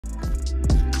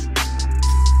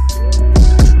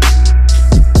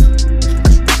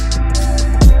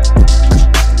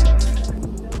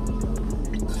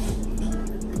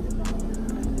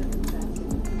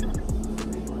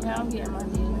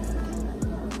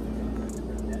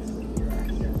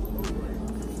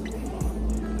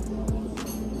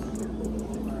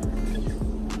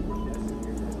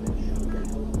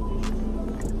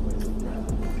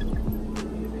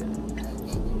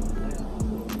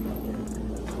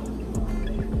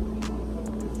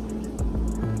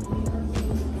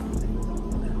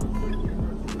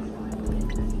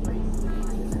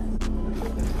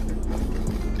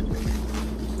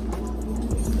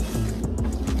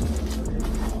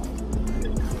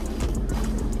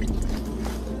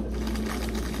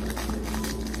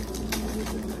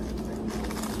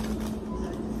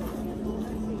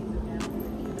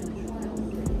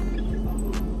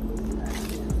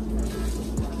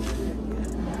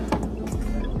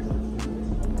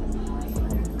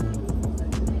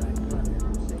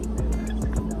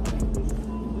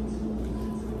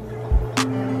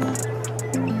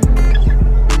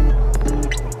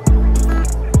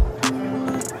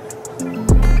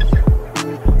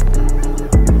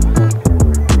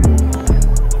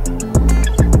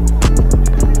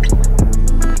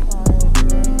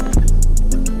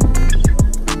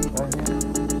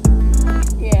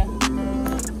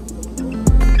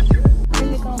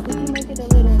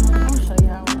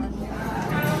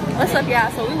What's up,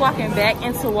 y'all? So we walking back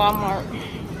into Walmart.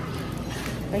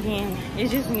 Again,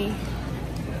 it's just me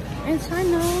and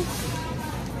China.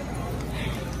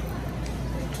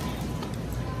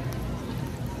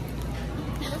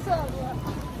 What's up,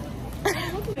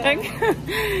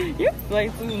 You play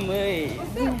too much.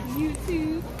 What's up,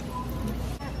 YouTube?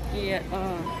 Yeah,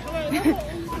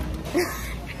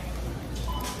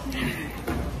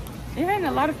 There ain't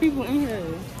a lot of people in here.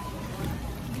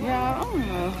 Yeah, I don't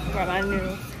know what I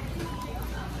knew.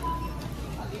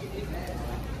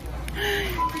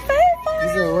 You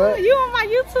said what? You on my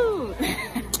YouTube.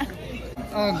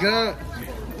 Oh, good.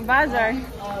 Bye, Jay.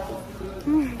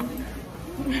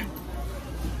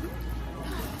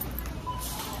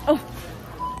 Oh.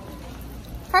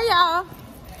 Hey, y'all.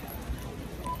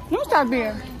 Let me stop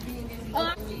beer.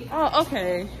 Oh,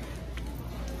 okay.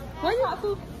 What y'all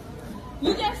do?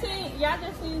 You just seen, y'all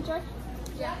just seen Dre?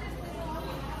 Yeah.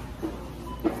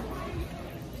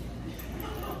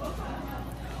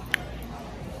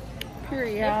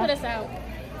 Period, y'all. They put us out.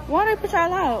 Why they put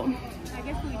y'all out? I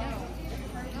guess we don't.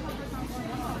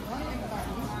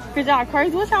 Cause y'all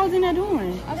crazy. What y'all was in there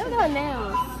doing? I don't know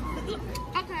nails.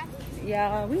 Okay.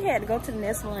 Yeah, we had to go to the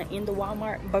next one in the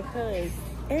Walmart because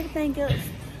everything else,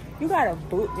 you gotta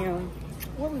book them.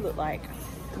 What we look like?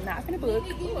 Not finna book.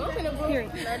 I'm finna book.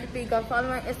 Period. London B. Go follow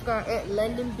my Instagram at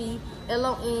London B.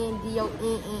 LONDONNNB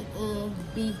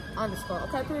 _.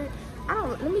 Okay, period.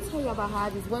 Let me tell you about how I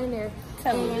just went in there.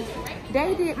 And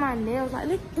they did my nails like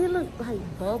they look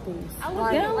like bubbles.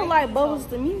 They don't look like bubbles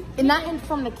to me. And not in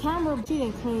from the camera. She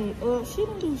didn't clean up. She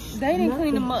didn't do shit. They didn't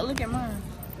clean them up. Look at mine.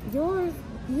 Yours,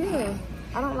 yeah.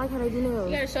 I don't like how they do nails.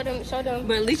 You gotta show them.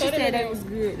 But Alicia said that was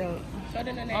good though. Show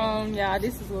them the name. Yeah,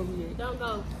 this is what we at. Don't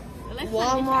go. Let's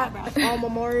Walmart on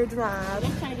Memorial Drive.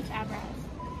 Let's change the eyebrows.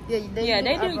 Yeah,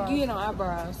 they do good on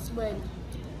eyebrows. But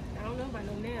I don't know about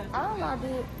no nails. I don't know, I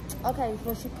did. Okay,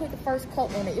 when she put the first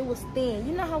coat on it, it was thin.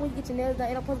 You know how when you get your nails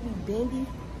done, it's supposed to be bendy?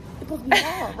 It's supposed to be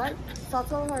hard, right? So I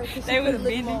told her, They was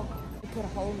bendy. Put a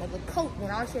whole nother coat,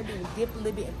 and all she had to do was dip a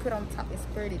little bit and put on top and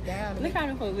spread it down. Look how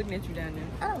them folks looking at you down there.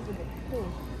 I don't give a care.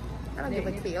 I don't give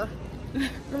a care.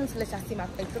 Let me just let y'all see my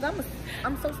face, because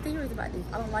I'm so serious about this.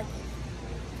 I don't like it.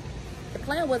 The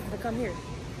plan wasn't to come here.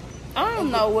 I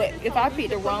don't know what if I picked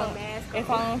the wrong if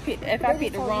I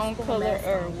picked the wrong color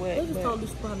or what. They just told me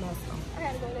to put her mask on. I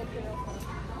gotta go there.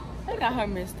 They got her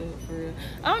messed up for real.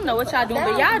 I don't know what y'all doing,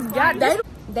 but y'all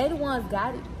they the ones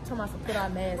got it. Told us to put our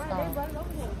mask on.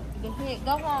 Go ahead,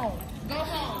 go home. Go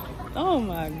home. Oh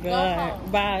my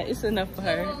god. Bye. It's enough for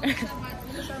her.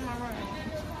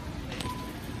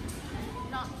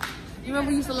 You remember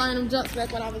we used to line them jumps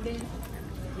back when I was there?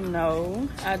 No,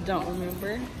 I don't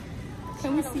remember.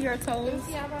 Can we see your toes?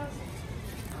 Yeah,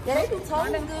 they do toes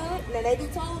good. Now they do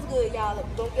toes good, y'all.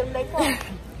 Don't give them their fault.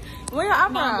 Where your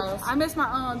eyebrows? I messed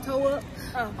my toe up.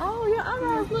 Oh, your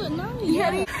eyebrows look nice.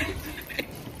 Yeah.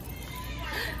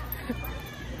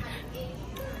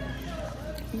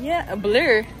 Yeah, a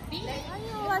blur. How you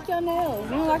don't like your nails?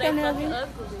 You don't like your nails?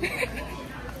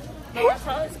 But my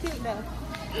toe is cute though.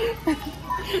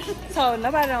 So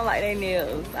nobody don't like their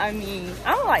nails. I mean,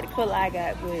 I don't like the color I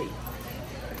got, but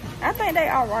I think they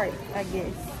all right, I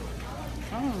guess.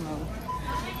 I don't know.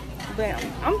 But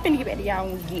I'm finna get back to y'all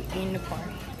when we get in the car.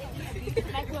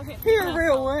 He a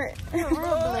real what? He a real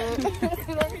blood.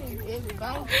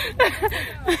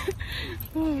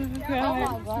 Oh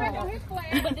my god.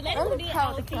 But the lady who did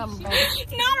all the things,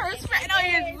 No respect on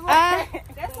his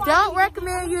Don't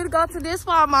recommend you to go to this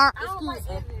Walmart.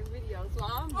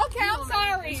 Okay, I'm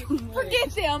sorry. Forget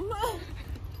them.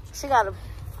 She got a...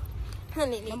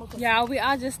 Y'all, we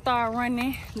all just start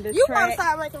running the You track. want to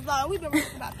start making vlog. We've been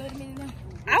running about 30 minutes now.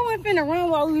 I wasn't finna run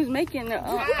while we was making the.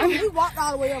 We walked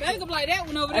all the way up. They gonna be like that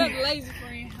one over there, the lazy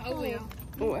friend. Oh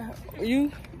well.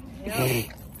 You? Yeah.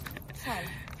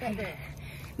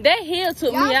 That hill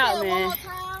took me out, man.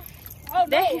 Oh,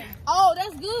 no. Oh,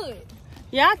 that's good.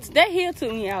 Yeah, that hill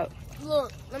took me out.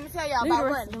 Look, let me tell y'all Leave about the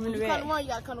rest running. of When them you in come the to run, you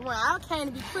gotta come to run. I came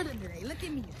to be pretty today. Look at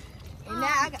me. And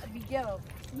now I gotta be ghetto.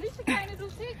 Lisa came to do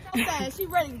shit. Okay, she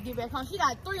ready to get back home. She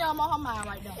got 3 of them on her mind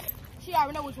right now. She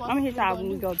already know which one. I'm gonna hit y'all when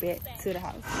we go back to the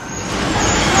house.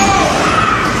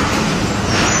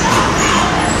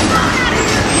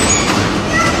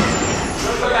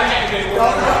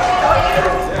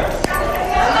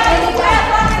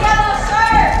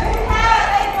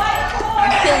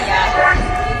 I'm killing y'all.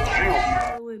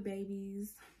 Babies.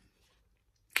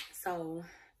 So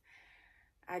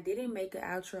I didn't make an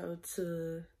outro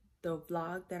to the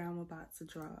vlog that I'm about to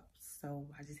drop, so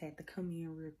I just had to come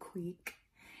in real quick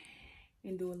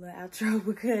and do a little outro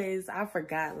because I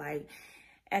forgot. Like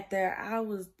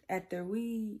after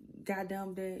we got done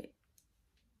with that,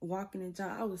 walking and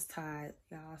jump. I was tired,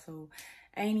 y'all. So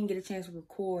I ain't even get a chance to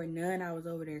record none. I was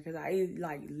over there because I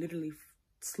like literally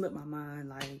slipped my mind.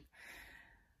 Like,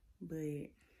 but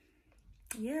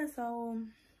yeah. So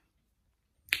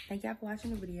thank y'all for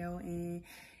watching the video, and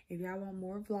if y'all want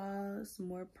more vlogs,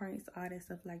 more pranks, all that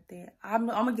stuff like that, I'm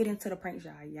gonna get into the pranks,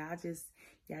 y'all. Y'all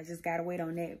just gotta wait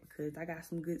on that because I got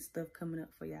some good stuff coming up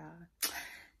for y'all.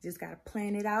 Just gotta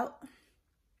plan it out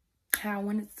how I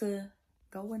want it to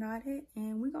go and all that,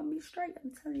 and we're gonna be straight.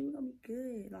 I'm telling you, we're gonna be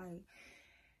good. Like,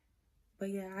 but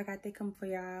yeah, I got that coming for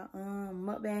y'all.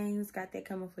 Mukbangs, got that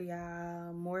coming for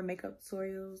y'all. More makeup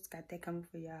tutorials, got that coming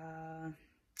for y'all.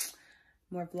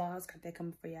 More vlogs, got that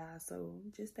coming for y'all. So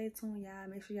just stay tuned, y'all.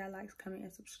 Make sure y'all like, comment,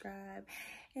 and subscribe.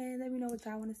 And let me know what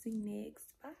y'all want to see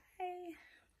next.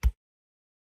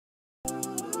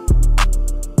 Bye.